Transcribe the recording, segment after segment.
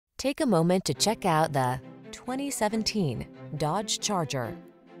Take a moment to check out the 2017 Dodge Charger.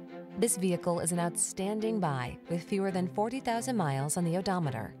 This vehicle is an outstanding buy with fewer than 40,000 miles on the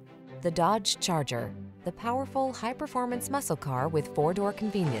odometer. The Dodge Charger, the powerful, high-performance muscle car with four-door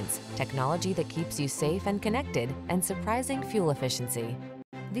convenience, technology that keeps you safe and connected, and surprising fuel efficiency.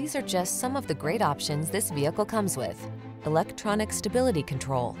 These are just some of the great options this vehicle comes with: electronic stability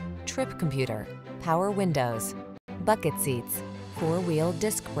control, trip computer, power windows, bucket seats, four-wheel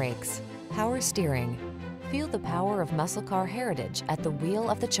disc brakes, power steering. Feel the power of muscle car heritage at the wheel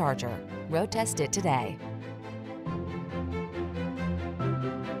of the Charger. Road test it today.